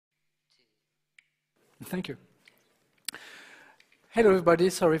Thank you. Hello, everybody.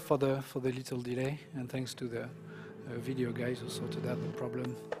 Sorry for the little delay, and thanks to the video guys who sorted out the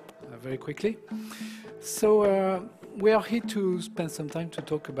problem very quickly. So we are here to spend some time to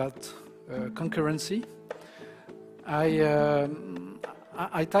talk about concurrency.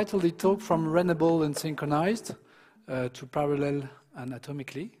 I titled the talk from Runnable and Synchronized to Parallel and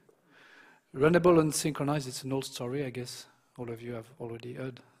Atomically. Runnable and Synchronized, it's an old story, I guess all of you have already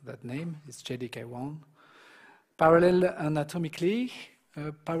heard that name. It's JDK 1. Parallel and Atomically,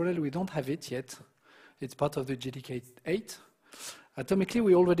 Parallel we don't have it yet. It's part of the JDK 8. Atomically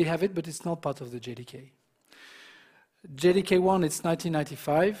we already have it, but it's not part of the JDK. JDK 1, it's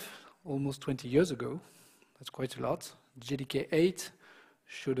 1995, almost 20 years ago. That's quite a lot. JDK 8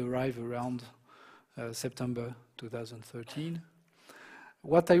 should arrive around September 2013.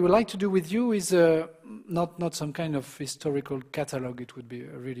 What I would like to do with you is not some kind of historical catalog. It would be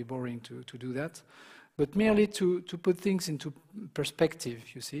really boring to do that, but merely to put things into perspective,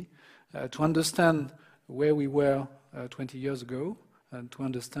 you see, to understand where we were 20 years ago and to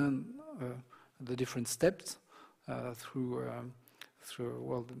understand the different steps through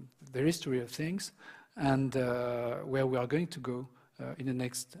well, the history of things and where we are going to go in the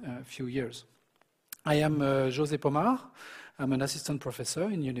next few years. I am José Pomar. I'm an assistant professor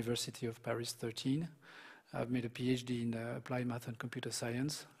in University of Paris 13. I've made a PhD in applied math and computer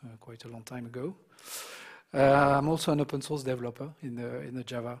science quite a long time ago. I'm also an open source developer in the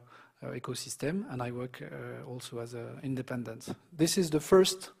Java ecosystem, and I work also as an independent. This is the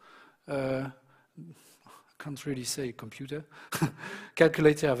first, I can't really say computer,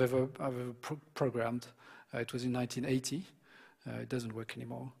 calculator I've ever programmed. It was in 1980. It doesn't work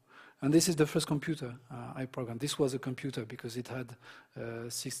anymore. And this is the first computer I programmed. This was a computer because it had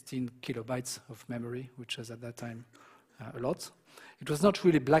 16 kilobytes of memory, which was at that time a lot. It was not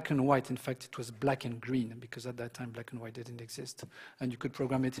really black and white. In fact, it was black and green because at that time black and white didn't exist. And you could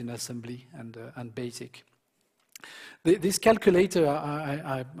program it in assembly and BASIC. This calculator,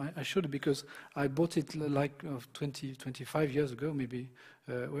 I showed it because I bought it like 25 years ago, maybe,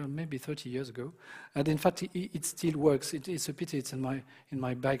 well, maybe 30 years ago. And in fact, it still works. It's a pity it's in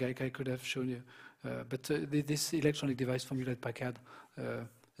my bag. I could have shown you. But this electronic device from Hewlett-Packard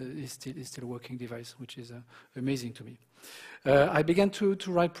is still a working device, which is amazing to me. I began to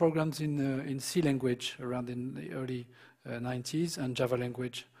write programs in C language around in the early 90s and Java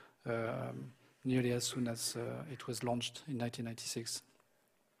language nearly as soon as it was launched in 1996.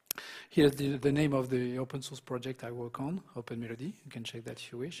 Here's the name of the open source project I work on, Open Melody. You can check that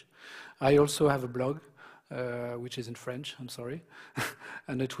if you wish. I also have a blog, which is in French, I'm sorry,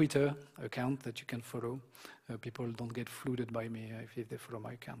 and a Twitter account that you can follow. People don't get flooded by me if they follow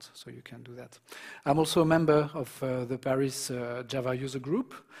my account, so you can do that. I'm also a member of the Paris Java user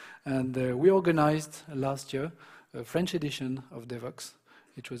group, and we organized last year a French edition of Devox.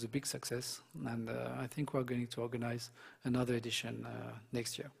 It was a big success, and I think we're going to organize another edition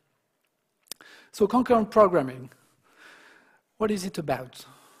next year. So concurrent programming, what is it about?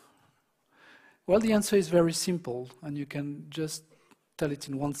 Well, the answer is very simple, and you can just tell it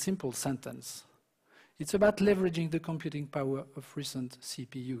in one simple sentence. It's about leveraging the computing power of recent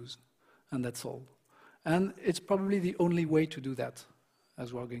CPUs, and that's all. And it's probably the only way to do that,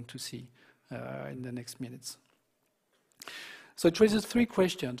 as we're going to see in the next minutes. So it raises three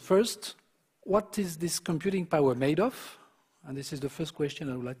questions. First, what is this computing power made of? And this is the first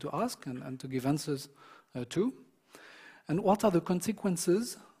question I would like to ask and to give answers to. And what are the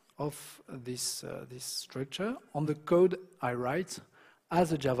consequences of this structure on the code I write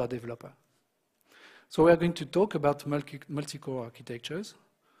as a Java developer? So we are going to talk about multicore architectures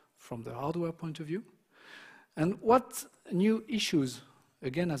from the hardware point of view. And what new issues,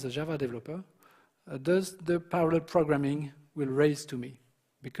 again as a Java developer, does the parallel programming will raise to me,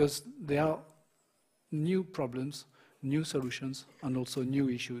 because there are new problems, new solutions, and also new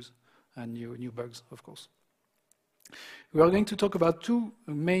issues and new bugs, of course. We are going to talk about two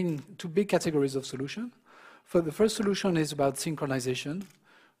big categories of solution. For the first solution is about synchronization,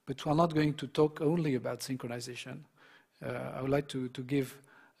 but we are not going to talk only about synchronization. I would like to give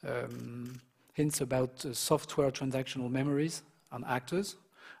hints about software transactional memories and actors,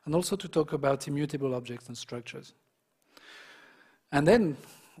 and also to talk about immutable objects and structures. And then,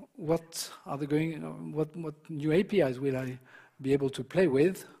 what new APIs will I be able to play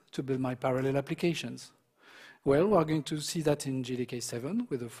with to build my parallel applications? Well, we're going to see that in JDK 7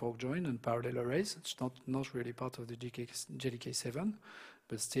 with a fork join and parallel arrays. It's not really part of the JDK 7,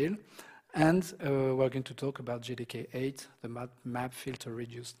 but still. And we're going to talk about JDK 8, the map filter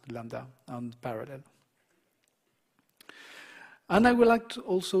reduced lambda and parallel. And I would like to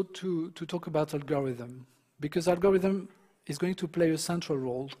also to talk about algorithm, because algorithm is going to play a central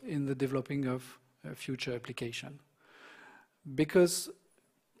role in the developing of future application. Because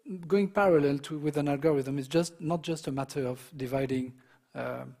going parallel with an algorithm is not just a matter of dividing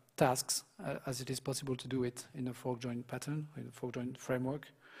tasks as it is possible to do it in a fork-join pattern, in a fork-join framework.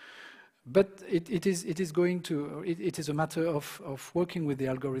 But it is a matter of working with the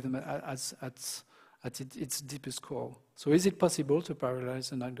algorithm at its deepest core. So is it possible to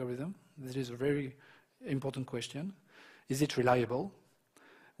parallelize an algorithm? This is a very important question. Is it reliable?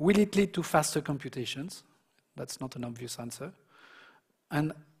 Will it lead to faster computations? That's not an obvious answer.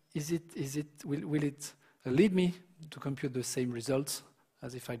 And will it lead me to compute the same results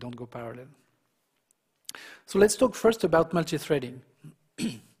as if I don't go parallel? So let's talk first about multithreading.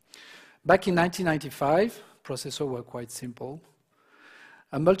 Back in 1995, processors were quite simple.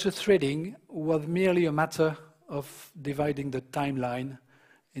 And multithreading was merely a matter of dividing the timeline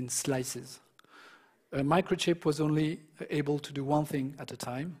in slices. A microchip was only able to do one thing at a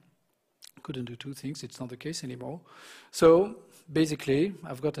time. Couldn't do two things. It's not the case anymore. So basically,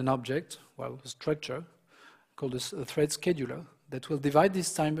 I've got an object, well, a structure, called a thread scheduler that will divide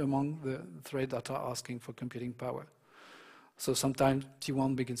this time among the threads that are asking for computing power. So sometimes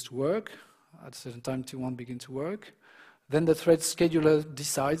T1 begins to work, at a certain time T1 begins to work. Then the thread scheduler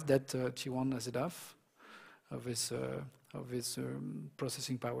decides that T1 has enough of his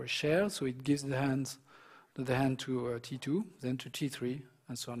processing power share, so it gives the hand to T2, then to T3,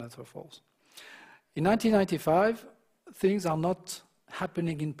 and so on and so forth. In 1995, things are not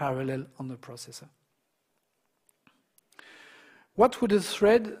happening in parallel on the processor. What would a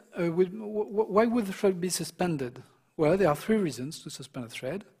thread, why would the thread be suspended? Well, there are three reasons to suspend a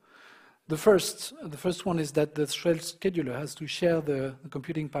thread. The first one is that the thread scheduler has to share the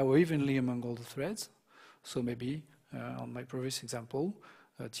computing power evenly among all the threads. So maybe, on my previous example,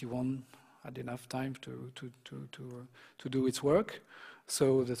 T1 had enough time to do its work,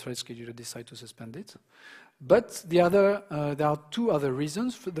 so the thread scheduler decided to suspend it. But there are two other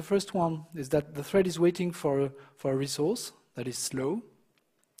reasons. The first one is that the thread is waiting for a resource that is slow.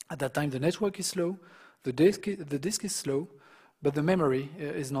 At that time, the network is slow, the disk is slow, but the memory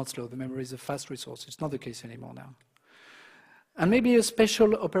is not slow. The memory is a fast resource. It's not the case anymore now. And maybe a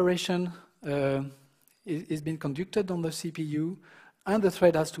special operation is being conducted on the CPU, and the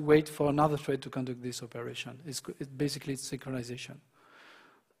thread has to wait for another thread to conduct this operation. Basically, it's synchronization.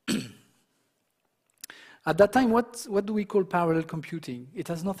 At that time, what do we call parallel computing? It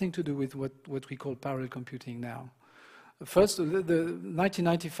has nothing to do with what we call parallel computing now. First, the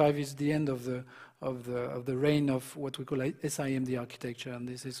 1995 is the end of the reign of what we call SIMD architecture, and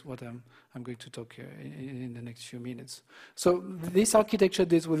this is what I'm going to talk in the next few minutes. So this architecture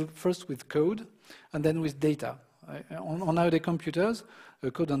deals first with code, and then with data. On nowadays computers,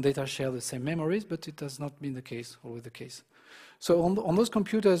 code and data share the same memories, but it has not been always the case. So on those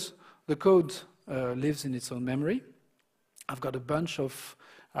computers, the code lives in its own memory. I've got a bunch of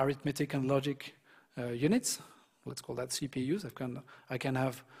arithmetic and logic units. Let's call that CPUs. I can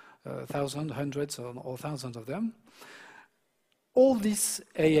have thousands, hundreds, or thousands of them. All these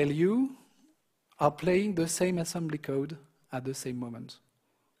ALU are playing the same assembly code at the same moment.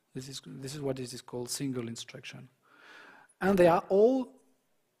 This is what is called single instruction. And they are all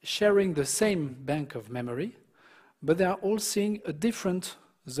sharing the same bank of memory, but they are all seeing a different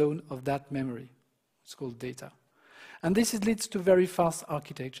zone of that memory. It's called data. And this leads to very fast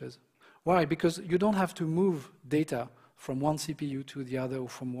architectures. Why? Because you don't have to move data from one CPU to the other or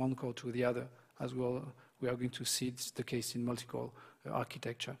from one core to the other, as well we are going to see it's the case in multicore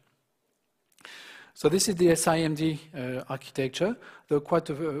architecture. So this is the SIMD architecture. Though quite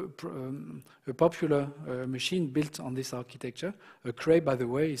a popular machine built on this architecture. Cray, by the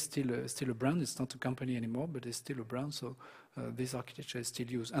way, is still a brand. It's not a company anymore, but it's still a brand. So this architecture is still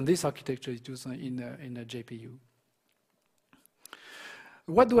used, and this architecture is used in a JPU.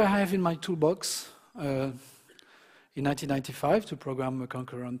 What do I have in my toolbox in 1995 to program a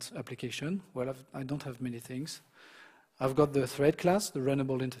concurrent application? Well, I don't have many things. I've got the thread class, the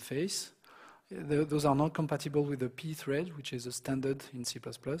Runnable interface. Those are not compatible with the pthread, which is a standard in C++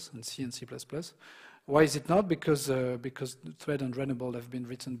 and C and C++. Why is it not? Because thread and Runnable have been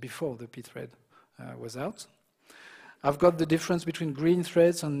written before the pthread was out. I've got the difference between green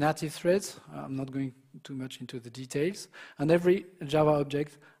threads and native threads. I'm not going too much into the details. And every Java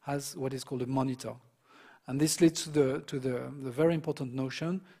object has what is called a monitor. And this leads to the very important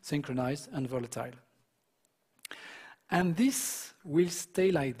notion, synchronized and volatile. And this will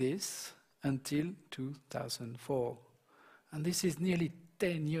stay like this until 2004. And this is nearly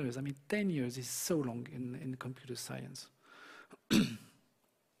 10 years. I mean, 10 years is so long in computer science.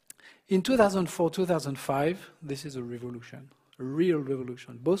 In 2004, 2005, this is a revolution, a real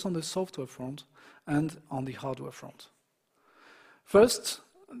revolution, both on the software front and on the hardware front. First,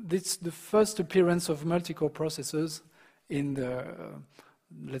 this is the first appearance of multicore processors in the,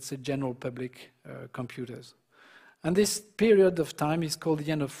 let's say, general public computers. And this period of time is called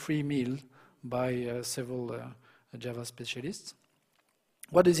the end of free meal by several Java specialists.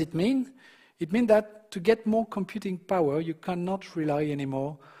 What does it mean? It means that to get more computing power, you cannot rely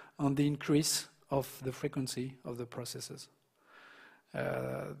anymore on the increase of the frequency of the processors.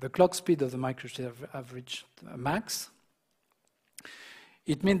 The clock speed of the microchip have reached max.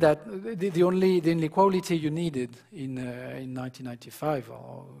 It means that the only quality you needed in 1995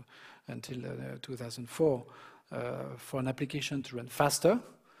 or until 2004 for an application to run faster,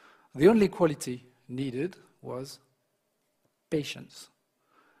 the only quality needed was patience.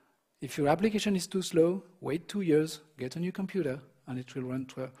 If your application is too slow, wait 2 years, get a new computer, and it will run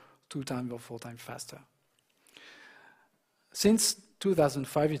 2 times or 4 times faster. Since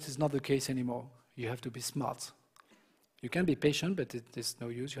 2005, it is not the case anymore. You have to be smart. You can be patient, but it is no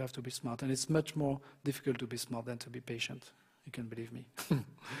use. You have to be smart. And it's much more difficult to be smart than to be patient. You can believe me.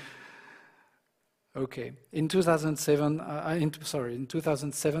 Okay. In 2007, in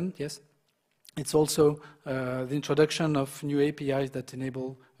 2007, yes, it's also the introduction of new APIs that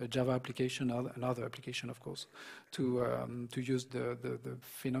enable a Java application, another application, of course, to use the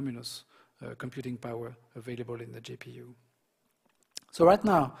phenomenous computing power available in the GPU. So right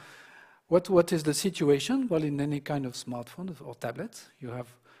now, what is the situation? Well, in any kind of smartphone or tablet, you have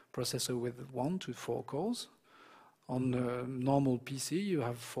processor with 1 to 4 cores. On a normal PC, you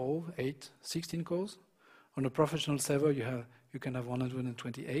have 4, 8, 16 cores. On a professional server, you can have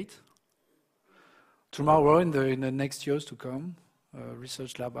 128. Tomorrow, in the next years to come,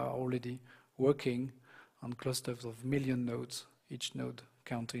 research labs are already working on clusters of million nodes, each node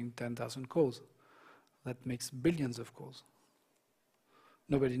counting 10,000 cores. That makes billions of cores.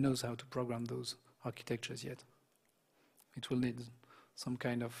 Nobody knows how to program those architectures yet. It will need some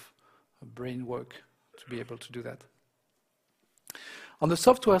kind of brain work to be able to do that. On the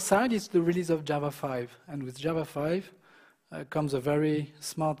software side, it's the release of Java 5. And with Java 5 comes a very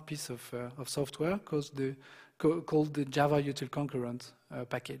smart piece of software called the Java Util Concurrent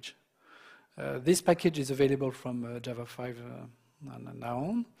package. This package is available from Java 5 now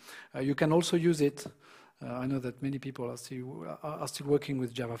on. You can also use it. I know that many people are still working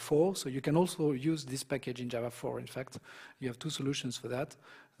with Java 4, so you can also use this package in Java 4. In fact, you have 2 solutions for that.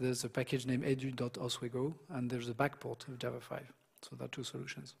 There's a package named edu.oswego, and there's a backport of Java 5. So there are 2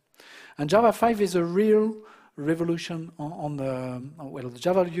 solutions. And Java 5 is a real revolution the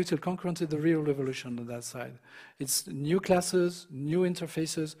Java Util Concurrent is the real revolution on that side. It's new classes, new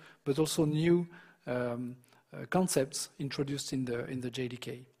interfaces, but also new concepts introduced in the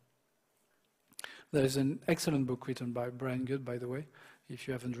JDK. There is an excellent book written by Brian Good, by the way. If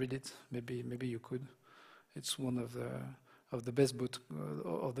you haven't read it, maybe you could. It's one of the best book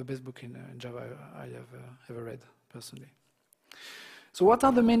in Java I have ever read personally. So, what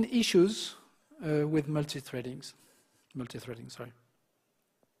are the main issues with multithreading? Sorry.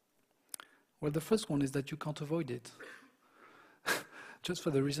 Well, the first one is that you can't avoid it. Just for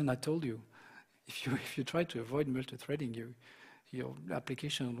the reason I told you. If you try to avoid multithreading, your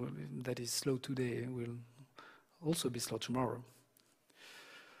application that is slow today will also be slow tomorrow.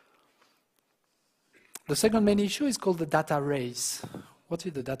 The second main issue is called the data race. What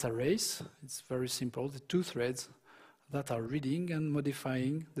is the data race? It's very simple. The 2 threads that are reading and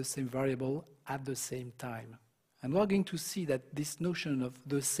modifying the same variable at the same time. And we're going to see that this notion of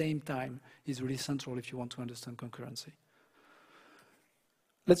the same time is really central if you want to understand concurrency.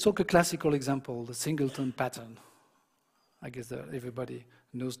 Let's talk a classical example, the singleton pattern. I guess that everybody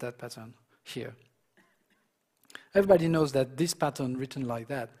knows that pattern here. Everybody knows that this pattern written like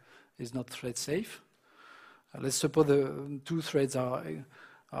that is not thread safe. Let's suppose the 2 threads are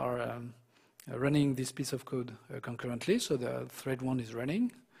running this piece of code concurrently, so the thread 1 is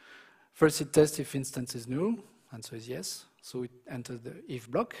running. First it tests if instance is null, answer is yes, so it enters the if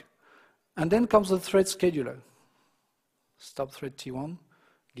block. And then comes the thread scheduler. Stop thread T1,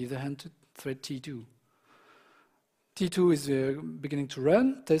 give the hand to thread T2. T2 is beginning to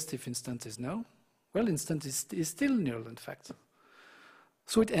run, test if instance is null. Well, instance is still null, in fact.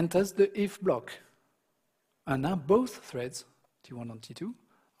 So it enters the if block. And now both threads, T1 and T2,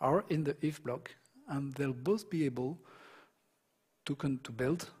 are in the if block, and they'll both be able to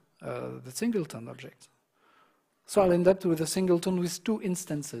build the singleton object. So I'll end up with a singleton with 2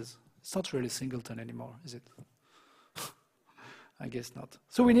 instances. It's not really singleton anymore, is it? I guess not.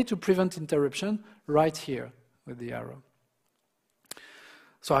 So we need to prevent interruption right here with the arrow.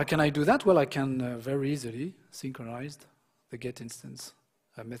 So how can I do that? Well, I can very easily synchronize the getInstance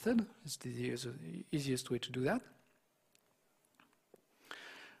method. It's the easiest way to do that.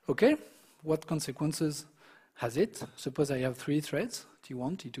 Okay, what consequences has it? Suppose I have 3 threads,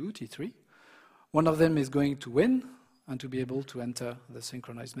 T1, T2, T3. One of them is going to win and to be able to enter the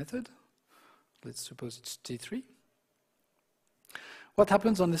synchronized method. Let's suppose it's T3. What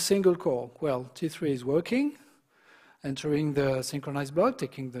happens on a single call? Well, T3 is working, entering the synchronized block,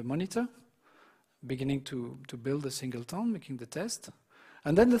 taking the monitor, beginning to build a singleton, making the test.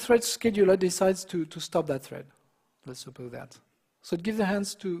 And then the thread scheduler decides to stop that thread. Let's suppose that. So it gives the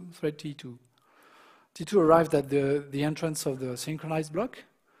hands to thread T2. T2 arrived at the entrance of the synchronized block,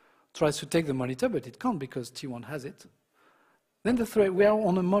 tries to take the monitor, but it can't because T1 has it. Then the thread, we are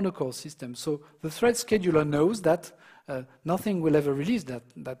on a monocore system, so the thread scheduler knows that nothing will ever release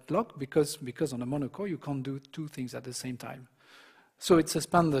that block because on a monocore you can't do 2 things at the same time. So it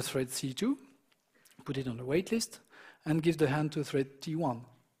suspends the thread C2, put it on the wait list, and gives the hand to thread T1.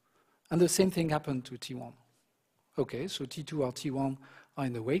 And the same thing happened to T1. Okay, so T2 or T1 are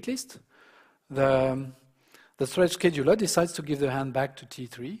in the wait list. The thread scheduler decides to give the hand back to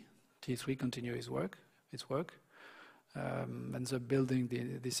T3. T3 continues its work. Ends up building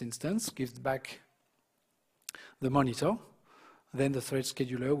this instance, gives back the monitor. Then the thread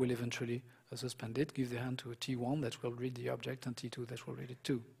scheduler will eventually suspend it, give the hand to a T1 that will read the object and T2 that will read it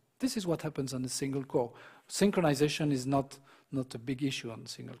too. This is what happens on a single core. Synchronization is not a big issue on a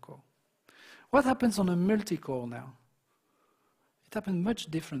single core. What happens on a multi-core now? It happens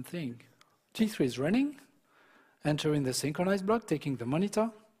much different thing. T3 is running, entering the synchronized block, taking the monitor,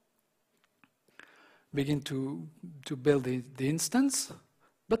 begin to build the instance,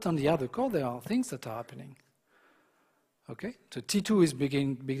 but on the other core there are things that are happening. Okay, so T2 is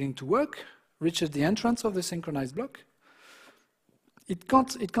beginning to work, reaches the entrance of the synchronized block. It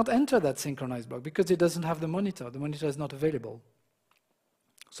can't enter that synchronized block because it doesn't have the monitor. The monitor is not available.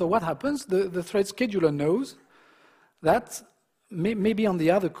 So what happens? The thread scheduler knows that maybe on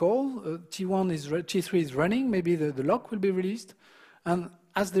the other call, T3 is running, maybe the lock will be released, and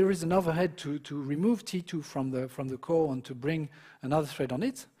as there is an overhead to remove T2 from the core and to bring another thread on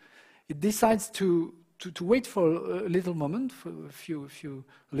it, it decides to wait for a little moment, for a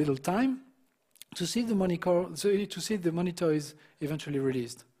little time, to see the monitor is eventually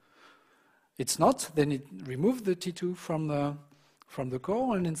released. It's not, then it removes the T2 from the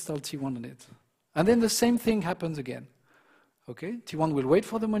core and installs T1 on it. And then the same thing happens again. Okay, T1 will wait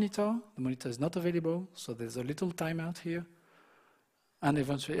for the monitor is not available, so there's a little timeout here, and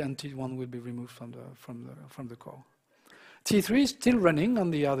eventually T1 will be removed from the core. T3 is still running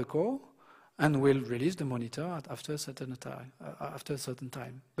on the other core and will release the monitor after a certain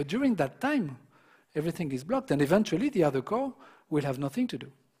time. But during that time, everything is blocked, and eventually the other core will have nothing to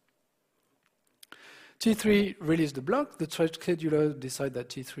do. T3 released the block, the thread scheduler decides that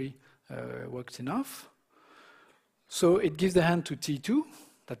T3 works enough. So it gives the hand to T2,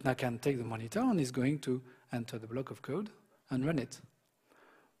 that now can take the monitor, and is going to enter the block of code and run it.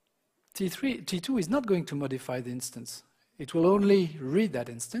 T2 is not going to modify the instance. It will only read that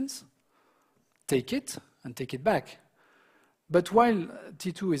instance, take it, and take it back. But while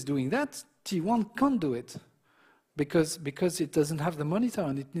T2 is doing that, T1 can't do it because it doesn't have the monitor,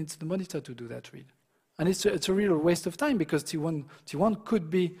 and it needs the monitor to do that read. And it's a real waste of time because T1 could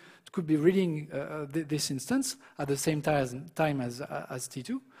be reading this instance at the same time as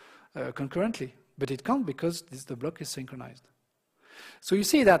T2 concurrently, but it can't because the block is synchronized. So you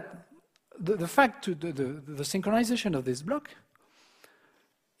see that the the synchronization of this block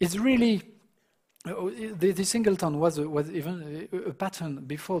is really the singleton was even a pattern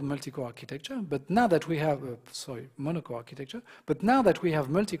before multicore architecture, but now that we have monocore architecture, but now that we have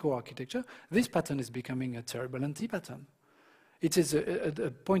multicore architecture, this pattern is becoming a terrible anti-pattern. It is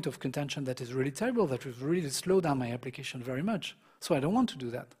a point of contention that is really terrible, that will really slow down my application very much. So I don't want to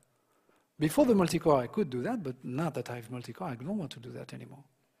do that. Before the multicore, I could do that, but now that I have multicore, I don't want to do that anymore.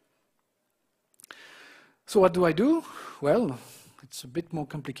 So what do I do? Well, it's a bit more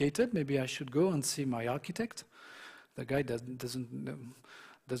complicated. Maybe I should go and see my architect. The guy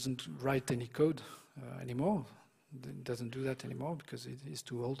doesn't write any code anymore. Doesn't do that anymore because he's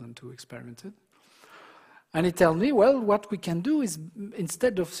too old and too experimented. And he tells me, well, what we can do is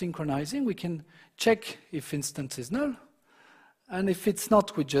instead of synchronizing, we can check if instance is null. And if it's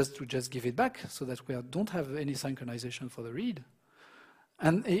not, we just give it back so that we don't have any synchronization for the read.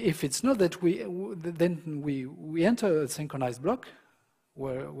 And if it's not, then we enter a synchronized block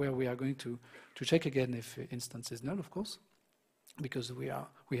where we are going to check again if instance is null, of course, because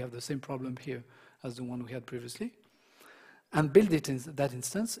we have the same problem here as the one we had previously. and build it in that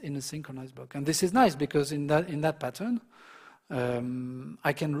instance in a synchronized block. And this is nice because in that pattern,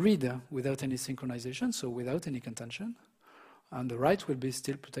 I can read without any synchronization, so without any contention, and the write will be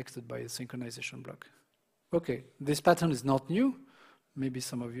still protected by a synchronization block. Okay, this pattern is not new. Maybe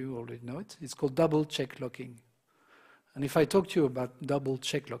some of you already know it. It's called double check locking. And if I talk to you about double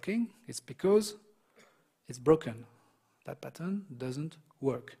check locking, it's because it's broken. That pattern doesn't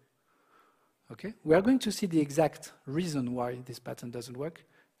work. Okay? We are going to see the exact reason why this pattern doesn't work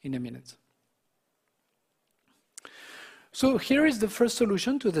in a minute. So here is the first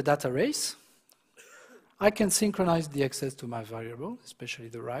solution to the data race. I can synchronize the access to my variable, especially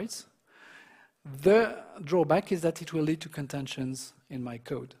the writes. The drawback is that it will lead to contentions in my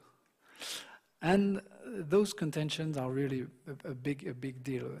code. And those contentions are really a big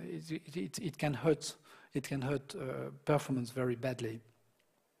deal. It can hurt performance very badly.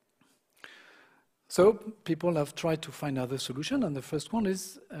 So people have tried to find other solution, and the first one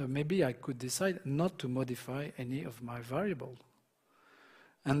is maybe I could decide not to modify any of my variable.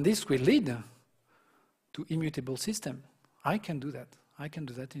 And this will lead to immutable system. I can do that. I can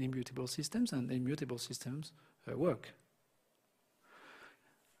do that in immutable systems, and immutable systems work.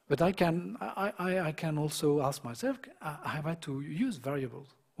 But I can also ask myself, have I to use variables?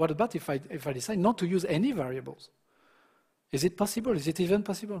 What about if I decide not to use any variables? Is it possible? Is it even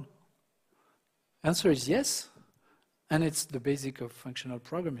possible? Answer is yes, and it's the basic of functional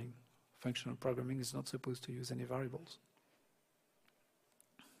programming. Functional programming is not supposed to use any variables.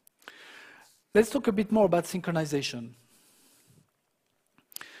 Let's talk a bit more about synchronization.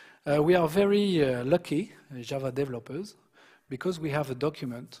 We are very lucky, Java developers, because we have a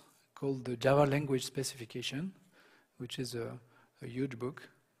document called the Java Language Specification, which is a huge book,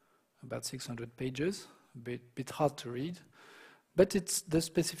 about 600 pages, a bit hard to read, but it's the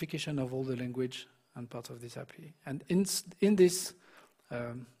specification of all the language and part of this API. And in this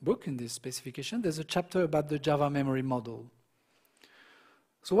book, in this specification, there's a chapter about the Java memory model.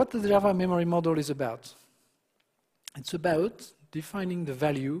 So what the Java memory model is about? It's about defining the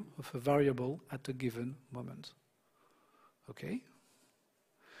value of a variable at a given moment. Okay?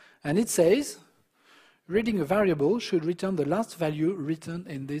 And it says, reading a variable should return the last value written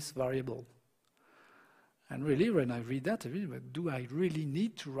in this variable. And really, when I read that, do I really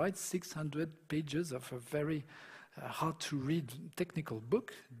need to write 600 pages of a very hard-to-read technical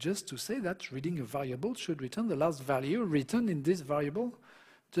book just to say that reading a variable should return the last value written in this variable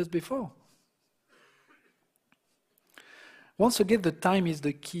just before? Once again, the time is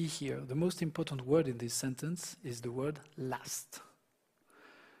the key here. The most important word in this sentence is the word last.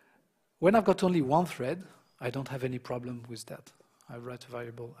 When I've got only one thread, I don't have any problem with that. I write a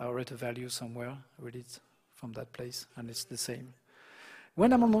variable, I write a value somewhere, I read it from that place, and it's the same.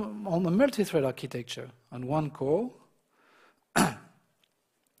 When I'm on a multi-thread architecture on one core,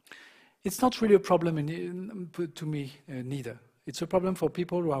 it's not really a problem to me neither. It's a problem for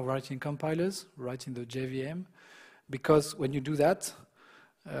people who are writing compilers, writing the JVM, because when you do that,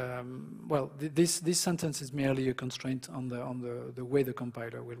 this sentence is merely a constraint on the way the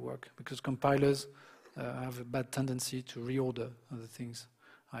compiler will work, because compilers have a bad tendency to reorder the things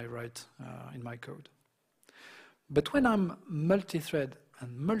I write in my code. But when I'm multi-thread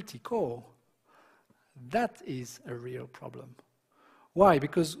and multi-core, that is a real problem. Why?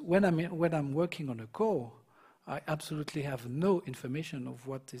 Because when I'm working on a core, I absolutely have no information of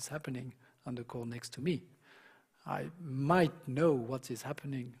what is happening on the core next to me. I might know what is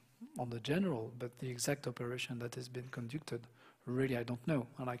happening on the general, but the exact operation that has been conducted, really I don't know,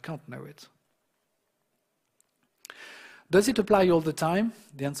 and I can't know it. Does it apply all the time?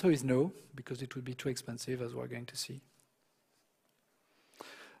 The answer is no, because it would be too expensive, as we're going to see.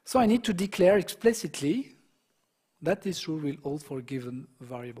 So I need to declare explicitly that this rule will hold for a given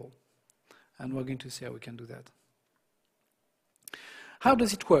variable. And we're going to see how we can do that. How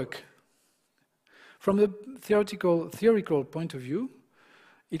does it work? From the theoretical point of view,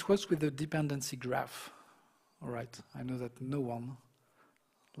 it works with the dependency graph. All right, I know that no one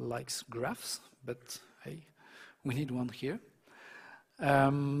likes graphs, but hey, we need one here.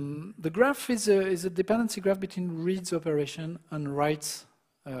 The graph is a dependency graph between reads operation and writes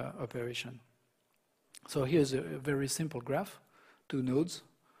operation. So here's a very simple graph, 2 nodes,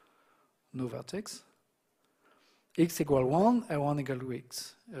 no vertex. X equal 1, R1 equal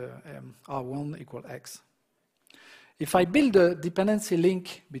X, R1 equal X. If I build a dependency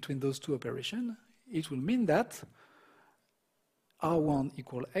link between those two operations, it will mean that R1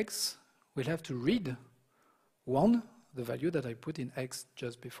 equal X will have to read 1, the value that I put in X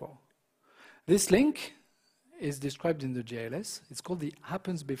just before. This link is described in the JLS. It's called the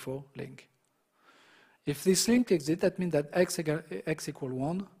happens before link. If this link exists, that means that x equal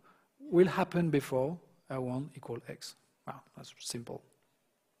 1 will happen before R1 equal x. Wow, that's simple.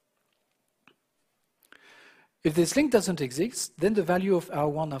 If this link doesn't exist, then the value of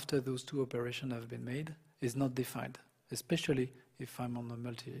R1 after those two operations have been made is not defined, especially if I'm on a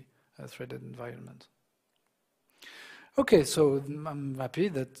multi-threaded environment. Okay, so I'm happy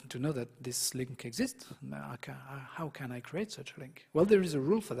to know that this link exists. How can I create such a link? Well, there is a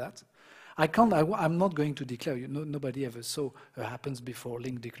rule for that. I'm not going to declare, nobody ever saw a happens before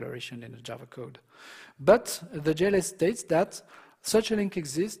link declaration in a Java code. But the JLS states that such a link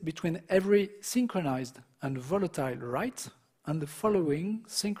exists between every synchronized and volatile write and the following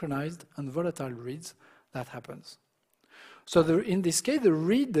synchronized and volatile reads that happens. So in this case, the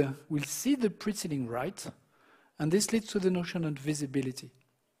read will see the preceding write, and this leads to the notion of visibility.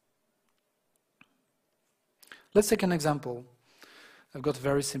 Let's take an example. I've got a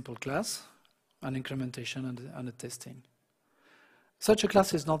very simple class, an incrementation and a testing. Such a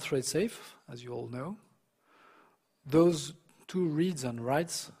class is not thread safe, as you all know. Those two reads and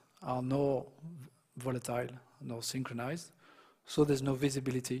writes are nor volatile nor synchronized, so there's no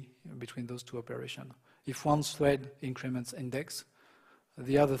visibility between those two operations. If one thread increments index,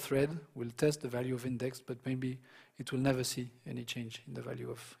 the other thread will test the value of index, but maybe it will never see any change in the value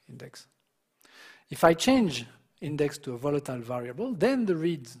of index. If I change index to a volatile variable, then the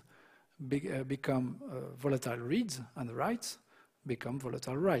reads become volatile reads, and the writes become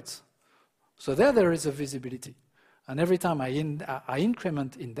volatile writes. So there is a visibility. And every time I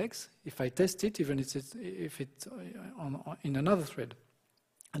increment index, if I test it, even if it's in another thread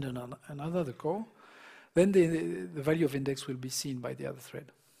and another core, then the value of index will be seen by the other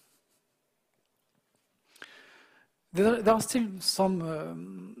thread. There are still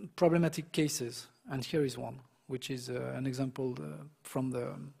some problematic cases, and here is one, which is an example from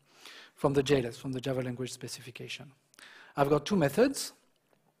the JLS, from the Java language specification. I've got two methods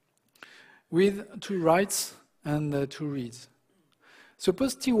with two writes and two reads.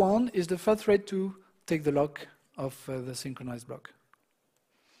 Suppose T1 is the first thread to take the lock of the synchronized block.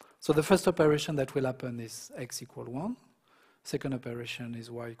 So the first operation that will happen is x equal 1. Second operation is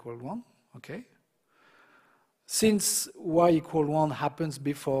y equal 1. Okay. Since y equal 1 happens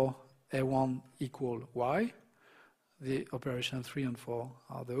before A1 equal y, the operation 3 and 4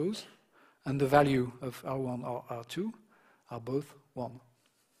 are those, and the value of R1 or R2 are both 1.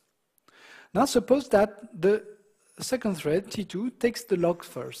 Now suppose that the second thread, T2, takes the lock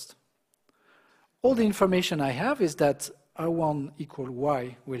first. All the information I have is that R1 equal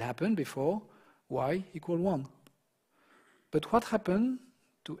y will happen before y equal 1. But what happened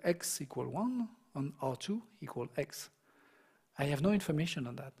to x equal 1 and R2 equal x? I have no information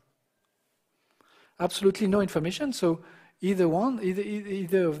on that. Absolutely no information, so either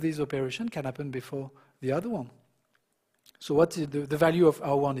of these operations can happen before the other one. So what is the value of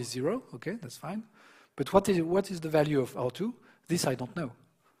R1 is 0, okay, that's fine. But what is the value of R2? This I don't know.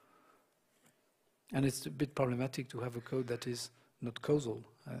 And it's a bit problematic to have a code that is not causal,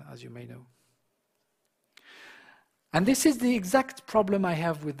 as you may know. And this is the exact problem I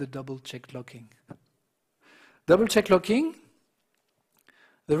have with the double-check locking. Double-check locking,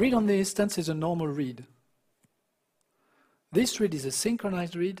 the read on the instance is a normal read. This read is a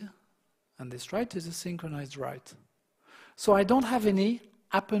synchronized read, and this write is a synchronized write. So I don't have any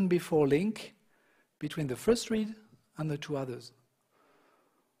happen before link between the first read and the two others.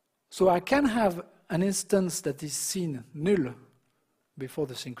 So I can have an instance that is seen null before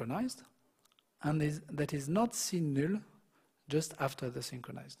the synchronized, and that is not seen null just after the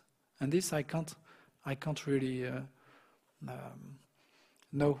synchronized. And this I can't really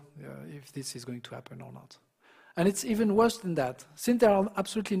know if this is going to happen or not. And it's even worse than that. Since there are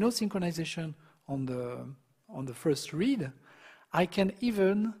absolutely no synchronization on the first read, I can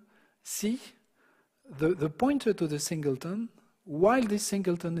even see the pointer to the singleton while this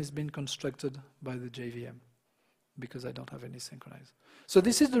singleton is being constructed by the JVM, because I don't have any synchronized. So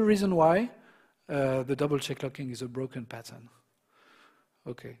this is the reason why the double-check locking is a broken pattern.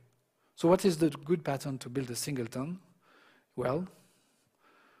 Okay. So what is the good pattern to build a singleton? Well,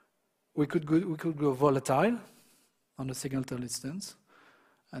 we could go volatile on a singleton instance,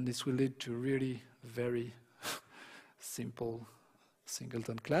 and this will lead to really very simple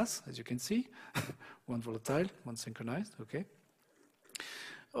singleton class, as you can see. One volatile, one synchronized, okay.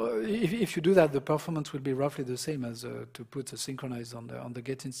 If you do that, the performance will be roughly the same as to put a synchronized on the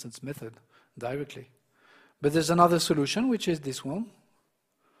get instance method directly. But there's another solution, which is this one,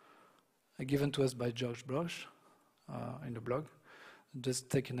 given to us by George Bloch in the blog. Just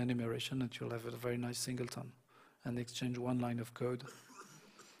take an enumeration and you'll have a very nice singleton and exchange one line of code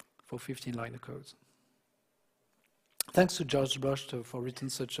for 15 line of codes. Thanks to George Bush for written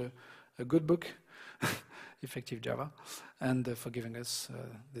such a good book, Effective Java, and for giving us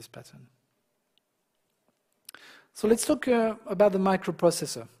this pattern. So let's talk about the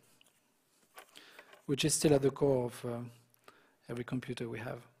microprocessor, which is still at the core of every computer we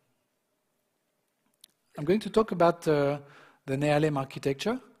have. I'm going to talk about the NeHalem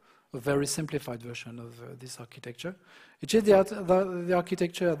architecture, a very simplified version of this architecture. It is the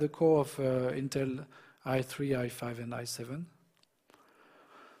architecture at the core of Intel i3, i5, and i7.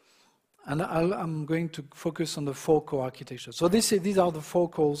 And I'm going to focus on the 4-core architecture. So these are the 4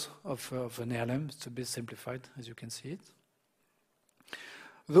 cores of NeHalem. It's a bit simplified, as you can see it.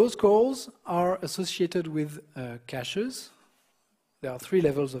 Those cores are associated with caches. There are 3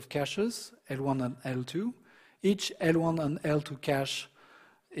 levels of caches, L1 and L2. Each L1 and L2 cache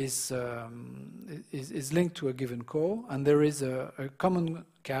is linked to a given core, and there is a common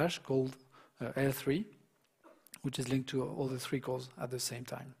cache called L3, which is linked to all the 3 cores at the same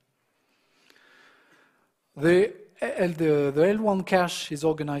time. The L1 cache is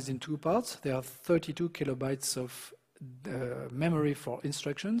organized in 2 parts. There are 32 kilobytes of memory for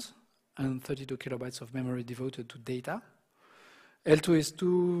instructions and 32 kilobytes of memory devoted to data. L2 is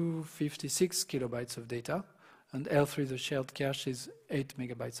 256 kilobytes of data, and L3, the shared cache, is 8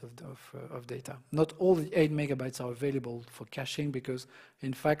 megabytes of data. Not all the 8 megabytes are available for caching because,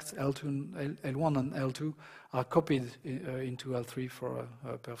 in fact, L1 and L2 are copied into L3 for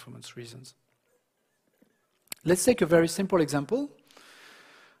performance reasons. Let's take a very simple example.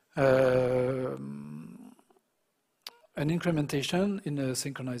 An incrementation in a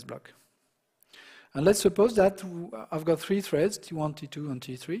synchronized block. And let's suppose that I've got 3 threads, T1, T2, and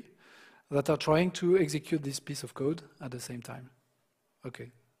T3, that are trying to execute this piece of code at the same time.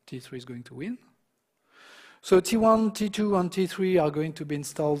 Okay, T3 is going to win. So T1, T2, and T3 are going to be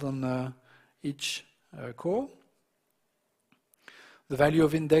installed on each core. The value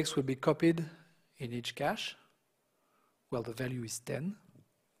of index will be copied in each cache. Well, the value is 10.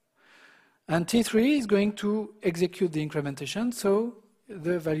 And T3 is going to execute the incrementation, so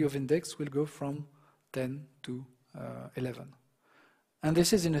the value of index will go from 10 to 11. And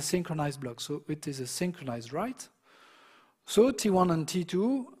this is in a synchronized block, so it is a synchronized write. So T1 and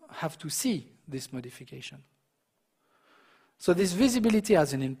T2 have to see this modification. So this visibility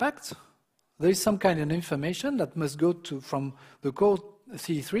has an impact. There is some kind of information that must go from the core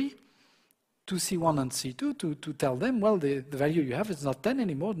C3 to C1 and C2 to tell them, well, the value you have is not 10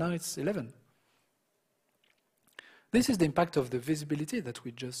 anymore, now it's 11. This is the impact of the visibility that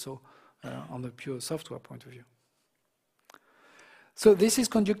we just saw on the pure software point of view. So this is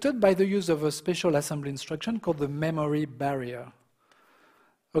conducted by the use of a special assembly instruction called the memory barrier.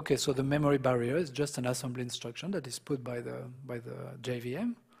 Okay, so the memory barrier is just an assembly instruction that is put by the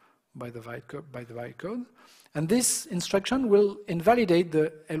JVM, by the bytecode. And this instruction will invalidate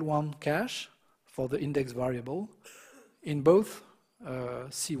the L1 cache for the index variable in both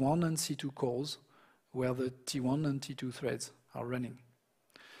C1 and C2 cores where the T1 and T2 threads are running.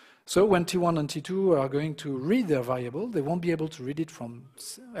 So when T1 and T2 are going to read their variable, they won't be able to read it from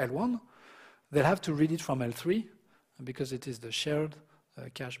L1. They'll have to read it from L3 because it is the shared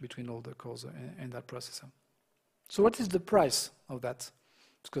cache between all the cores in that processor. So what is the price of that?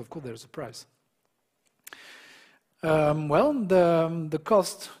 Because of course there's a price. Well, the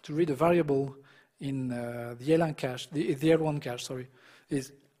cost to read a variable in the L1 cache, the L1 cache, sorry,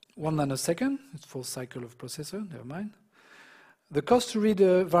 is 1 nanosecond. It's full cycle of processor, never mind. The cost to read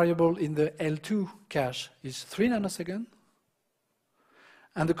a variable in the L2 cache is 3 nanoseconds.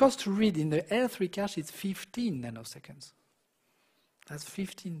 And the cost to read in the L3 cache is 15 nanoseconds. That's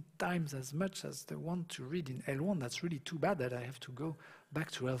 15 times as much as the one to read in L1. That's really too bad that I have to go back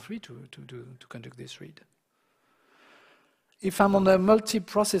to L3 to conduct this read. If I'm on a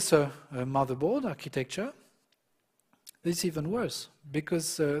multiprocessor motherboard architecture, this is even worse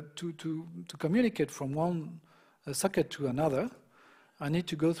because to communicate from one socket to another, I need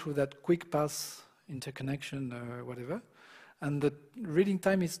to go through that quick path interconnection whatever, and the reading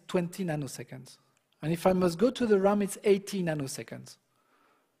time is 20 nanoseconds. And if I must go to the RAM, it's 80 nanoseconds.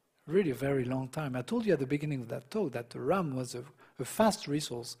 Really a very long time. I told you at the beginning of that talk that the RAM was a fast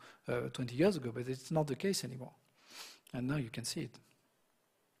resource 20 years ago, but it's not the case anymore. And now you can see it.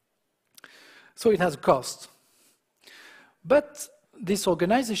 So it has a cost. But this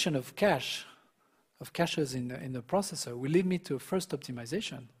organization of caches in the processor will lead me to a first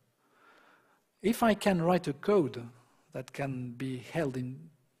optimization. If I can write a code that can be held in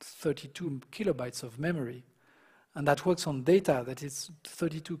 32 kilobytes of memory, and that works on data that is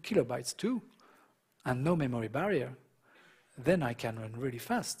 32 kilobytes too, and no memory barrier, then I can run really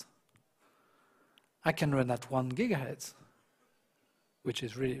fast. I can run at 1 gigahertz, which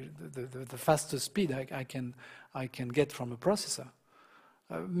is really the fastest speed I can get from a processor.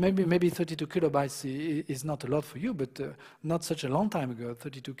 Maybe 32 kilobytes is not a lot for you, but not such a long time ago,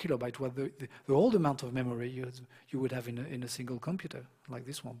 32 kilobytes was the whole amount of memory you would have in a single computer, like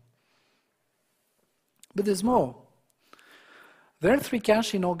this one. But there's more. The L3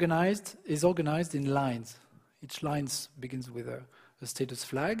 cache is organized in lines. Each line begins with a status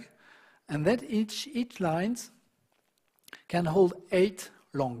flag, and then each line can hold 8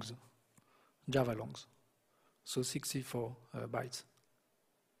 longs, Java longs, so 64 bytes.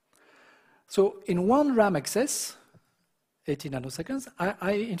 So in one RAM access, 80 nanoseconds,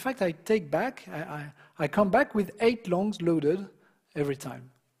 in fact, I take back, I come back with 8 longs loaded every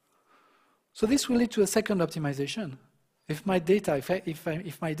time. So this will lead to a second optimization. If my data,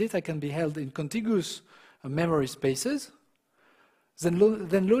 if my data can be held in contiguous memory spaces, then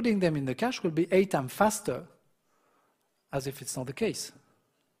loading them in the cache will be 8 times faster, as if it's not the case.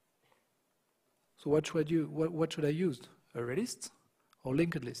 So what should I use? Array list or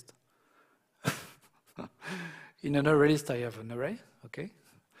linked list? In an array list, I have an array, okay?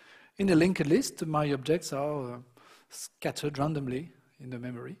 In a linked list, my objects are scattered randomly in the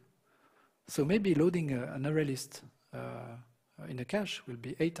memory. So maybe loading an array list in a cache will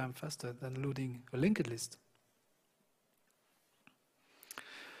be 8 times faster than loading a linked list.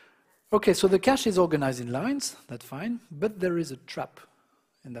 Okay, so the cache is organized in lines, that's fine, but there is a trap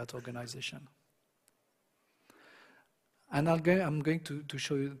in that organization. And I'm going to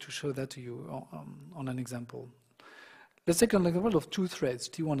show that to you on an example. Let's take an example of 2 threads,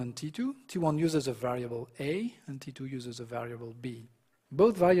 T1 and T2. T1 uses a variable A, and T2 uses a variable B.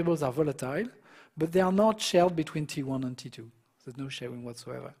 Both variables are volatile, but they are not shared between T1 and T2. There's no sharing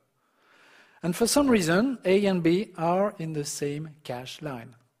whatsoever. And for some reason, A and B are in the same cache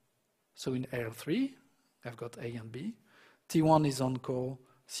line. So in L3, I've got A and B. T1 is on core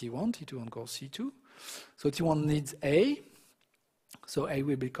C1, T2 on core C2. So T1 needs A. So A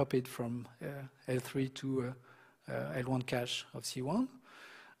will be copied from L3 to L1 cache of C1.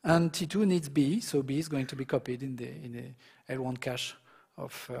 And T2 needs B, so B is going to be copied in the L1 cache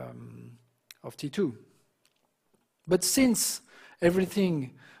of T2. But since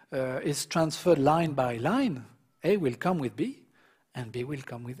everything is transferred line by line, A will come with B, and B will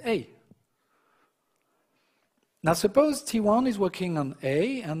come with A. Now suppose T1 is working on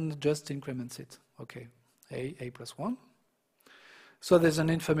A and just increments it. Okay, A plus 1. So there's an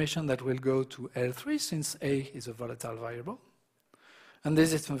information that will go to L3 since A is a volatile variable. And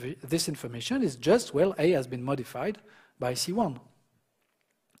this information is just, well, A has been modified by C1.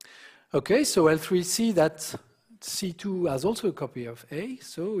 Okay, so L3 sees that C2 has also a copy of A,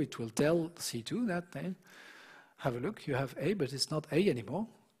 so it will tell C2 that, have a look, you have A, but it's not A anymore.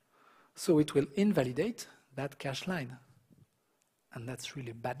 So it will invalidate that cache line. And that's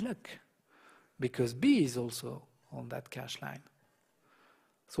really bad luck, because B is also on that cache line.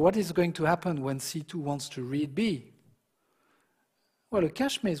 So what is going to happen when C2 wants to read B? Well, a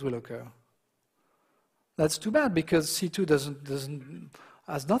cache maze will occur. That's too bad, because C2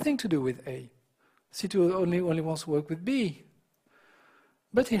 has nothing to do with A. C2 only wants to work with B.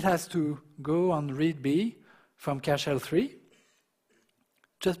 But it has to go and read B from cache L3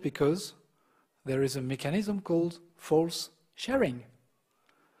 just because there is a mechanism called false sharing.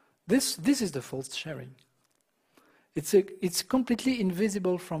 This is the false sharing. It's completely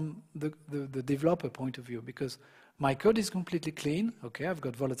invisible from the developer point of view, because my code is completely clean. Okay, I've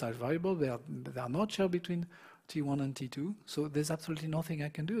got volatile variables. They are not shared between T1 and T2, so there's absolutely nothing I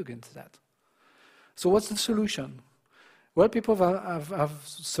can do against that. So what's the solution? Well, people have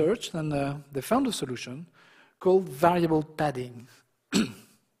searched, and they found a solution called variable padding.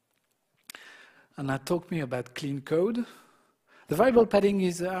 And that taught me about clean code. The variable padding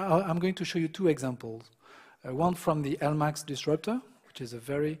is, I'm going to show you 2 examples. One from the LMAX disruptor, which is a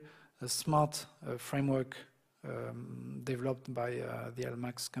very smart framework developed by the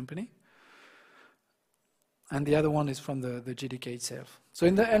LMAX company. And the other one is from the JDK itself. So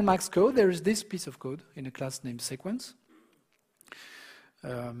in the LMAX code, there is this piece of code in a class named sequence.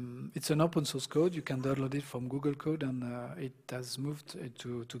 It's an open source code. You can download it from Google Code, and it has moved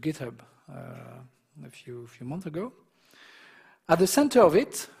to GitHub a few months ago. At the center of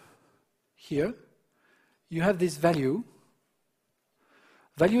it, here, you have this value.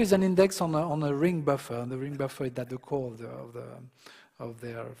 Value is an index on a ring buffer, and the ring buffer is at the core of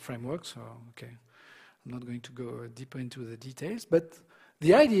their framework. So, okay, I'm not going to go deeper into the details, but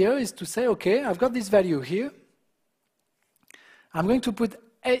the idea is to say, okay, I've got this value here. I'm going to put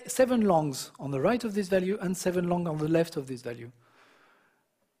 7 longs on the right of this value and 7 long on the left of this value.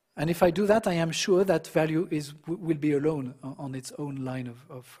 And if I do that, I am sure that value will be alone on its own line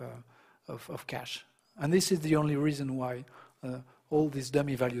of cache. And this is the only reason why all these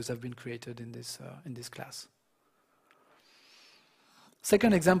dummy values have been created in this class.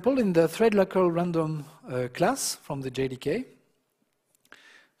 Second example, in the thread local random class from the JDK,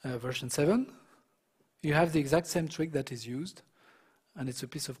 version 7, you have the exact same trick that is used, and it's a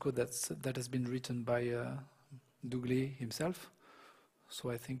piece of code that has been written by Dougley himself. So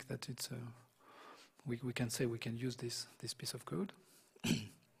I think that it's we can say we can use this piece of code.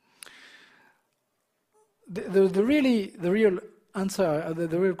 the real answer,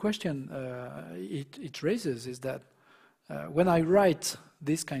 the real question it raises is that when I write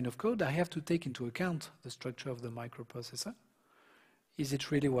this kind of code, I have to take into account the structure of the microprocessor. Is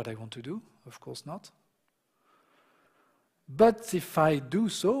it really what I want to do? Of course not. But if I do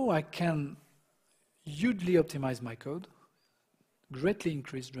so, I can hugely optimize my code, dramatically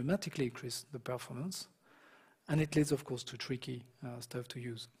increase the performance, and it leads, of course, to tricky stuff to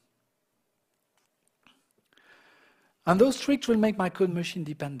use. And those tricks will make my code machine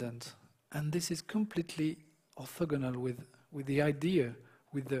dependent, and this is completely orthogonal with the idea,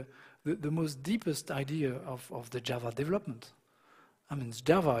 with the most deepest idea of the Java development. I mean,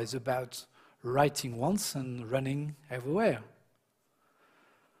 Java is about writing once and running everywhere.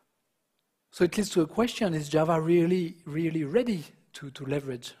 So it leads to a question, is Java really ready to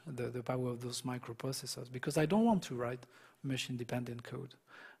leverage the power of those microprocessors? Because I don't want to write machine-dependent code.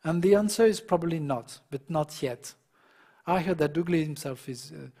 And the answer is probably not, but not yet. I heard that Dougley himself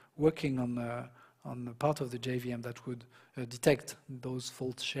is working on a part of the JVM that would detect those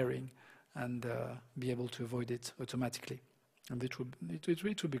fault sharing and be able to avoid it automatically. And it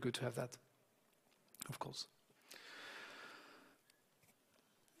would be good to have that, of course.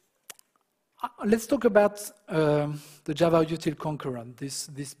 Let's talk about the Java util concurrent,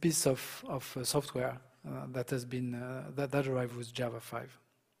 this piece of software that has been that arrived with Java 5.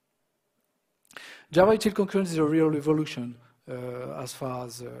 Java util concurrent is a real evolution as far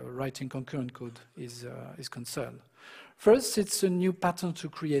as writing concurrent code is concerned. First, it's a new pattern to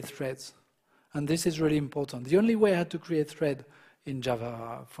create threads, and this is really important. The only way I had to create thread in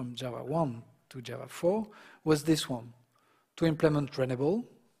Java from Java 1 to Java 4 was this one, to implement Runnable,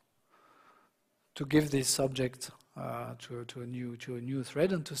 to give this object to a new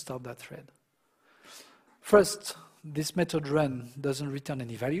thread and to start that thread. First, this method run doesn't return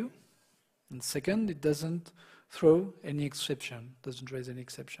any value, and second, it doesn't throw any exception, doesn't raise any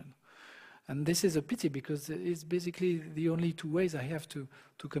exception. And this is a pity because it's basically the only two ways I have to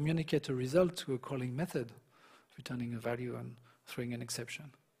communicate a result to a calling method, returning a value and throwing an exception.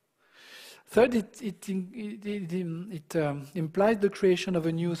 Third, it implies the creation of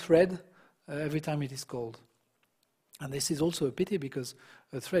a new thread every time it is called. And this is also a pity because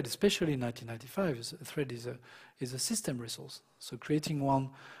a thread, especially in 1995, a thread is a system resource. So creating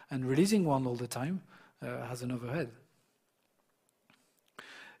one and releasing one all the time has an overhead.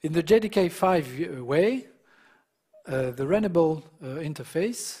 In the JDK 5 way, the Runnable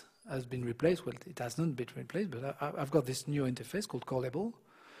interface has been replaced. Well, it has not been replaced, but I've got this new interface called callable.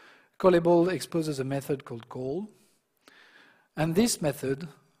 Callable exposes a method called call. And this method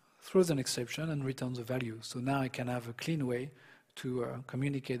throws an exception and returns a value. So now I can have a clean way to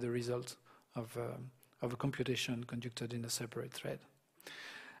communicate the result of a computation conducted in a separate thread.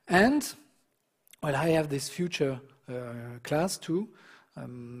 And well, I have this future class too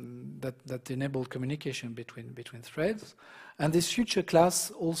that enabled communication between threads. And this future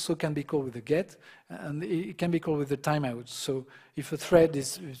class also can be called with a get, and it can be called with a timeout. So if a thread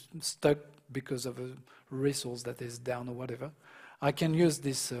is stuck because of a resource that is down or whatever, I can use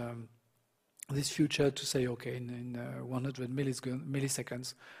this future to say, okay, in 100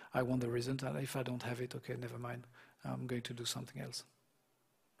 milliseconds, I want the result, and if I don't have it, okay, never mind, I'm going to do something else.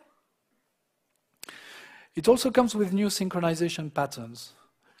 It also comes with new synchronization patterns.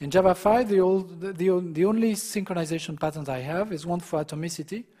 In Java 5, the only synchronization patterns I have is one for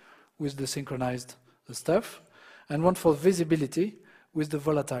atomicity with the synchronized stuff, and one for visibility with the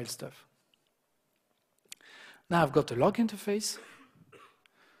volatile stuff. Now I've got a lock interface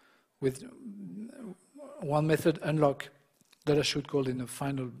with one method unlock that I should call in the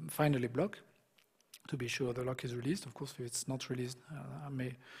finally block to be sure the lock is released. Of course, if it's not released, I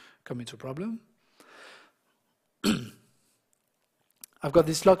may come into a problem. I've got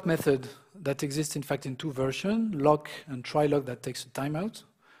this lock method that exists, in fact, in two versions, lock and try lock that takes a timeout.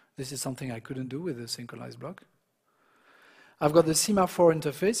 This is something I couldn't do with a synchronized block. I've got the semaphore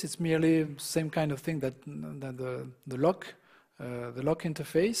interface. It's merely the same kind of thing that the lock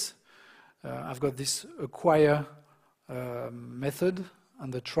interface. I've got this acquire method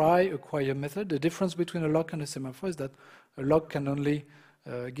and the try acquire method. The difference between a lock and a semaphore is that a lock can only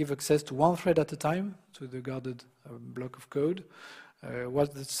give access to one thread at a time to the guarded block of code, while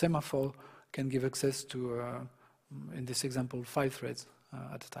the semaphore can give access to, in this example, 5 threads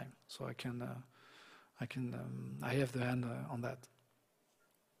at a time. So I have the hand on that.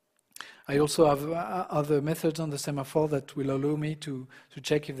 I also have other methods on the semaphore that will allow me to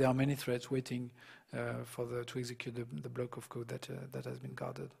check if there are many threads waiting to execute the block of code that has been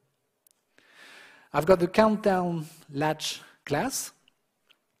guarded. I've got the countdown latch class,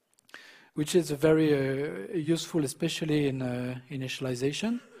 which is very useful, especially in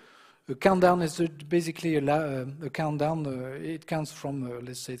initialization. A countdown is basically a countdown. It counts from,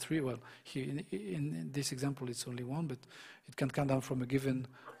 let's say, 3. Well, here in this example, it's only 1, but it can count down from a given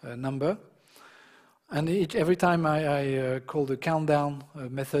number. And every time I call the countdown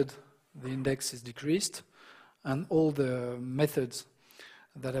method, the index is decreased, and all the methods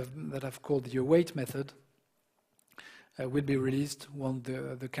that I've called the await method will be released when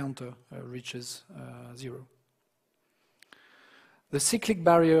the counter reaches 0. The cyclic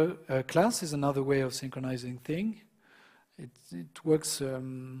barrier class is another way of synchronizing things. It works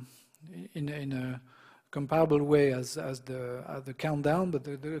in a comparable way as the countdown, but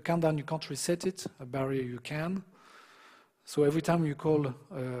the countdown you can't reset it. A barrier you can. So every time you call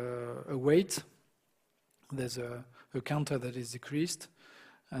a wait, there's a counter that is decreased.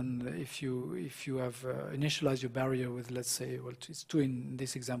 And if you have initialized your barrier with, let's say, well, it's 2 in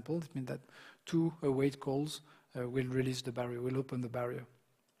this example, it means that 2 await calls will release the barrier, will open the barrier.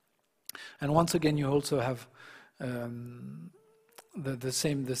 And once again, you also have the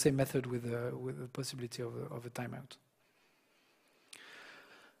same method with the possibility of a timeout.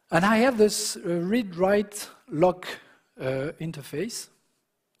 And I have this read-write lock interface,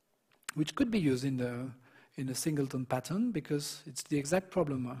 which could be used in a singleton pattern, because it's the exact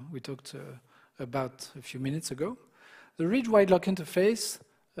problem we talked about a few minutes ago. The read-write lock interface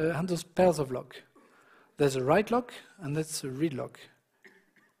handles pairs of lock. There's a write lock, and that's a read lock.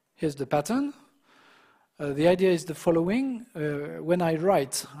 Here's the pattern. The idea is the following. When I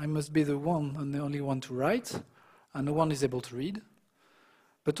write, I must be the one and the only one to write, and no one is able to read.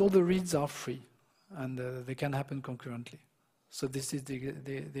 But all the reads are free, and they can happen concurrently. So this is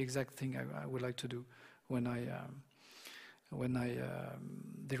the exact thing I would like to do when I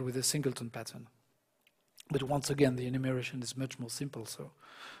deal with a singleton pattern. But once again, the enumeration is much more simple, so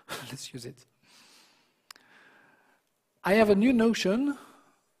let's use it. I have a new notion,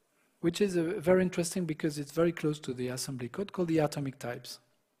 which is very interesting because it's very close to the assembly code, called the atomic types.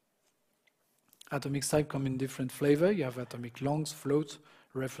 Atomic types come in different flavor. You have atomic longs, floats,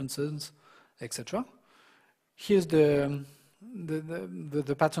 references, etc. Here's the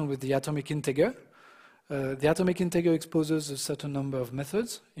pattern with the atomic integer. The atomic integer exposes a certain number of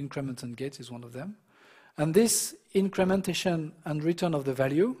methods. Increment and get is one of them. And this incrementation and return of the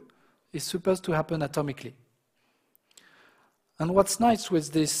value is supposed to happen atomically. And what's nice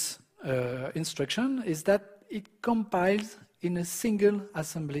with this instruction is that it compiles in a single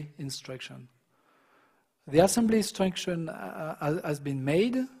assembly instruction. The assembly instruction has been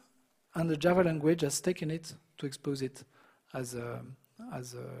made, and the Java language has taken it to expose it as a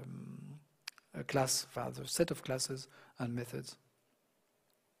class, a set of classes and methods.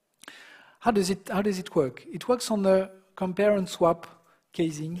 How does it work? It works on the compare and swap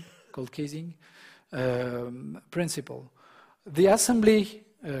casing, called casing, principle. The assembly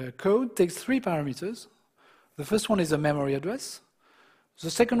code takes 3 parameters. The first one is a memory address. The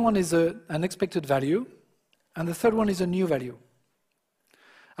second one is an expected value. And the third one is a new value.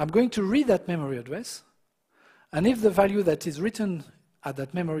 I'm going to read that memory address. And if the value that is written at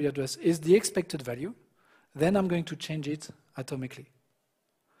that memory address is the expected value, then I'm going to change it atomically.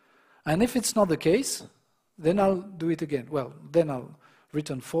 And if it's not the case, then I'll do it again. Well, then I'll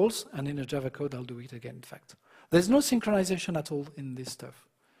return false, and in a Java code, I'll do it again, in fact. There's no synchronization at all in this stuff.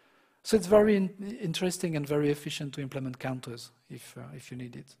 So it's very interesting and very efficient to implement counters if you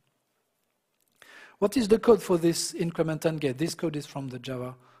need it. What is the code for this increment and get? This code is from the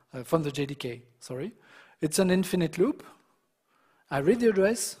JDK, sorry. It's an infinite loop. I read the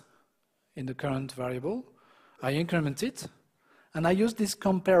address in the current variable. I increment it. And I use this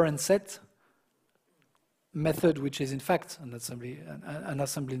compare and set method, which is in fact an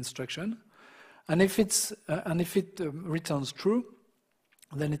assembly instruction. And if it returns true,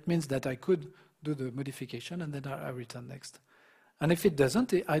 then it means that I could do the modification, and then I return next. And if it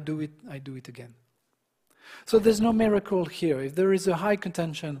doesn't, I do it again. So there's no miracle here. If there is a high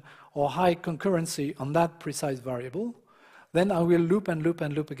contention or high concurrency on that precise variable, then I will loop and loop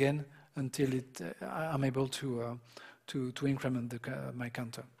and loop again until I'm able to to increment my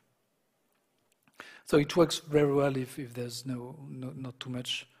counter. So it works very well if there's not too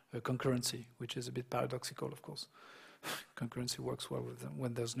much concurrency, which is a bit paradoxical, of course. Concurrency works well with them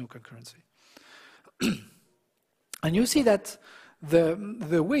when there's no concurrency. And you see that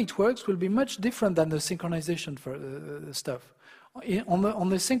the way it works will be much different than the synchronization for stuff. On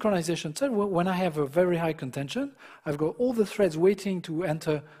the synchronization side, when I have a very high contention, I've got all the threads waiting to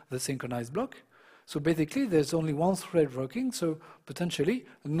enter the synchronized block. So basically, there's only one thread working, so potentially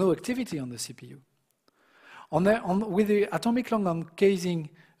no activity on the CPU. With the atomic long uncasing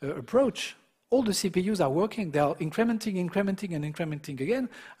approach, all the CPUs are working. They are incrementing, and incrementing again.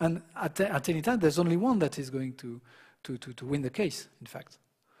 And at any time, there's only one that is going to win the case, in fact.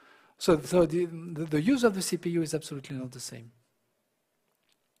 So the use of the CPU is absolutely not the same.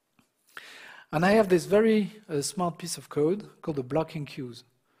 And I have this very smart piece of code called the blocking queues.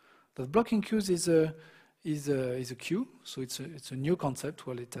 The blocking queues is a queue, so it's a new concept.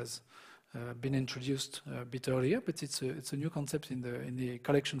 Well, it has been introduced a bit earlier, but it's a new concept in the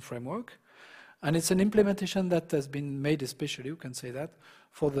collection framework. And it's an implementation that has been made especially, you can say that,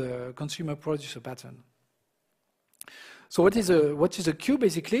 for the consumer producer pattern. So what is a queue?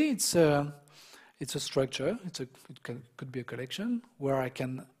 Basically, it's a structure. Could be a collection where I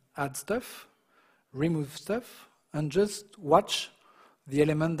can add stuff, remove stuff, and just watch the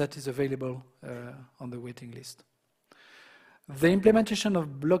element that is available on the waiting list. The implementation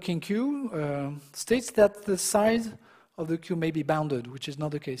of blocking queue states that the size of the queue may be bounded, which is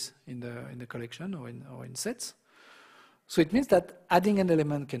not the case in the collection or in sets. So it means that adding an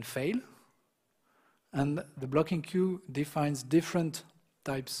element can fail, and the blocking queue defines different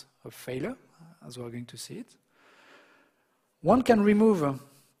types of failure, as we're going to see it. One can remove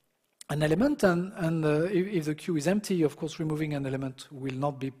an element, and if the queue is empty, of course, removing an element will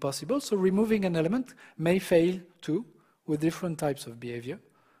not be possible. So removing an element may fail too, with different types of behavior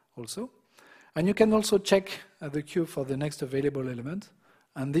also. And you can also check the queue for the next available element,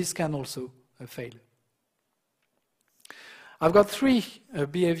 and this can also fail. I've got three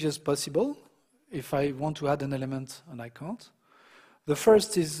behaviors possible if I want to add an element and I can't. The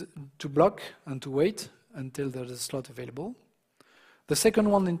first is to block and to wait until there's a slot available. The second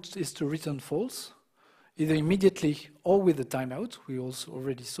one is to return false, either immediately or with a timeout. We also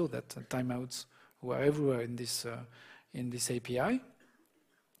already saw that timeouts were everywhere in this API.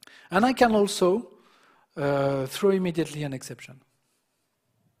 And I can also throw immediately an exception.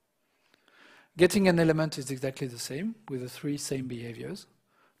 Getting an element is exactly the same with the three same behaviors.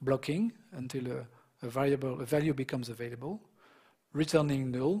 Blocking until a value becomes available.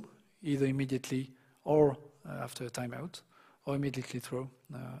 Returning null, either immediately or after a timeout, or immediately throw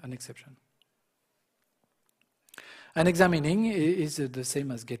an exception. And examining is the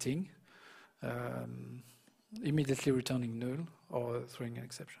same as getting, immediately returning null or throwing an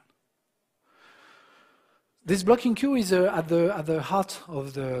exception. This blocking queue is at the heart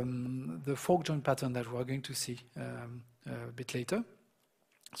of the fork join pattern that we're going to see a bit later.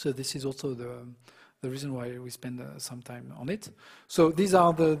 So this is also the reason why we spend some time on it. So these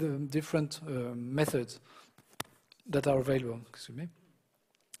are the different methods that are available. Excuse me,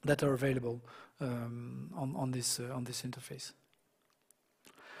 that are available on this interface.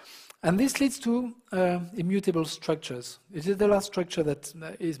 And this leads to immutable structures. This is the last structure that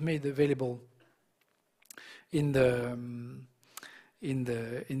is made available in the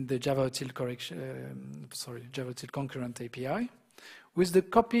Java util correction, Java util concurrent API, with the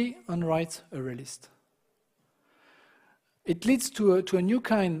copy and write array list. It leads to a new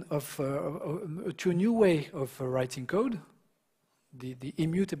kind of to a new way of writing code, the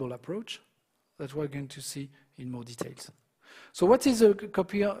immutable approach that we're going to see in more details. So what is a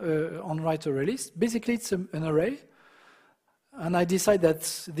copy on write array list? Basically, it's an array, and I decide that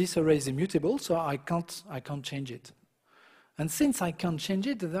this array is immutable, so I can't change it. And since I can't change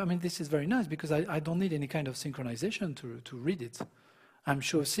it, I mean, this is very nice because I don't need any kind of synchronization to read it. I'm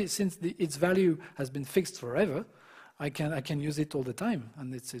sure since its value has been fixed forever, I can use it all the time,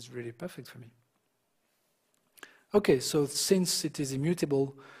 and it's really perfect for me. Okay, so since it is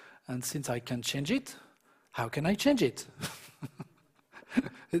immutable and since I can change it, how can I change it?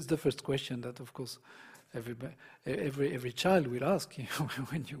 It's the first question that, of course, every child will ask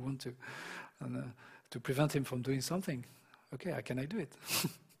when you want to prevent him from doing something. Okay, how can I do it?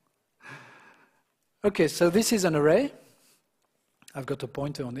 Okay, so this is an array. I've got a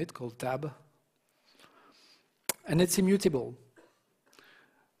pointer on it called tab. And it's immutable.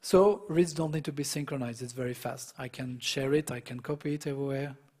 So reads don't need to be synchronized. It's very fast. I can share it. I can copy it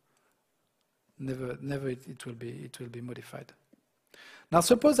everywhere. Never it will be modified. Now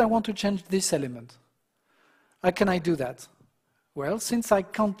suppose I want to change this element. How can I do that? Well, since I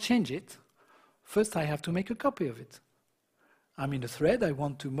can't change it, first I have to make a copy of it. I'm in a thread, I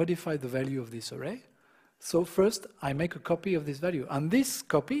want to modify the value of this array. So first I make a copy of this value. And this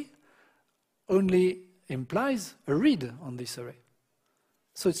copy only implies a read on this array.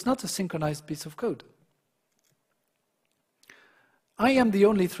 So it's not a synchronized piece of code. I am the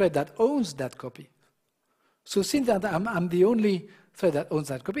only thread that owns that copy. So since that I'm the only thread that owns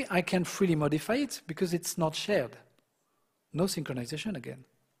that copy, I can freely modify it because it's not shared. No synchronization again.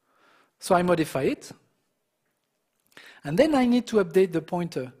 So I modify it, and then I need to update the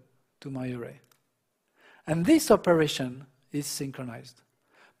pointer to my array. And this operation is synchronized.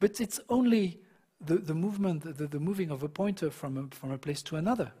 But it's only the movement, the moving of a pointer from a place to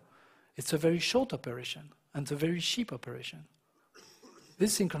another. It's a very short operation, and it's a very cheap operation.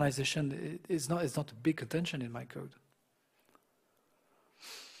 This synchronization is not a big attention in my code.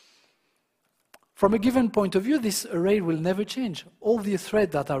 From a given point of view, this array will never change. All the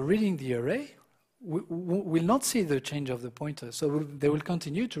threads that are reading the array will not see the change of the pointer, so they will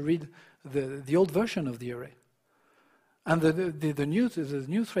continue to read the old version of the array. And the new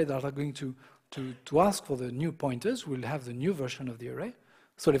threads that are going to ask for the new pointers will have the new version of the array.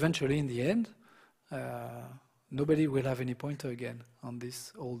 So eventually, in the end, nobody will have any pointer again on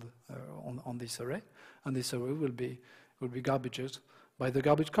this old on this array, and this array will be garbaged by the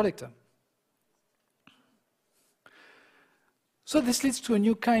garbage collector. So this leads to a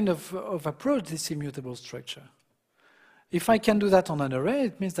new kind of approach, this immutable structure. If I can do that on an array,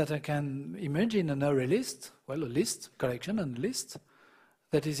 it means that I can imagine an array list, well, a list, collection and list,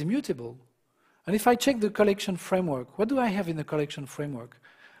 that is immutable. And if I check the collection framework, what do I have in the collection framework?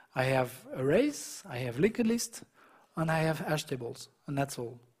 I have arrays, I have linked list, and I have hash tables, and that's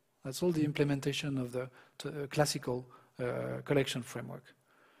all. That's all the implementation of the classical collection framework.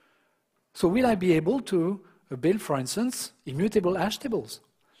 So will I be able to build, for instance, immutable hash tables?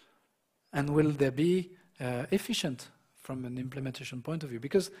 And will they be efficient from an implementation point of view?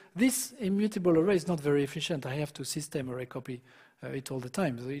 Because this immutable array is not very efficient. I have to system array copy it all the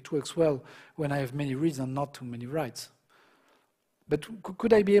time. So it works well when I have many reads and not too many writes. But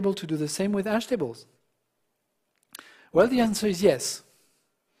could I be able to do the same with hash tables? Well, the answer is yes.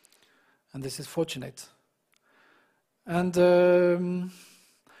 And this is fortunate. And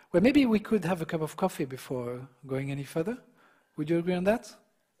well, maybe we could have a cup of coffee before going any further. Would you agree on that?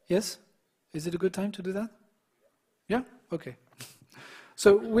 Yes? Is it a good time to do that? Yeah? Okay.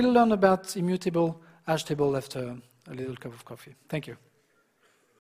 So we'll learn about immutable hash table after a little cup of coffee. Thank you.